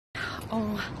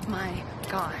Oh my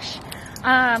gosh.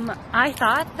 I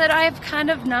thought that I've kind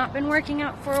of not been working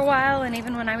out for a while, and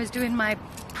even when I was doing my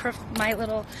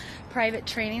little private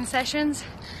training sessions,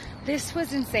 this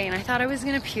was insane. I thought I was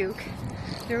gonna puke.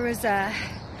 There was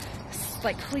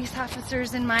like police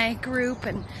officers in my group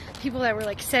and people that were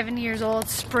like 70 years old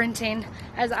sprinting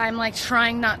as I'm like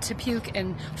trying not to puke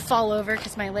and fall over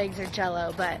because my legs are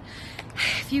jello. But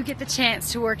if you get the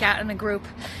chance to work out in a group,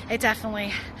 it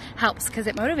definitely helps because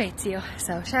it motivates you.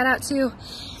 So shout out to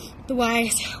the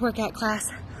Wise workout class.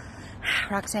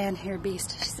 Roxanne, you're a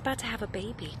beast. She's about to have a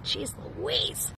baby. Jeez Louise.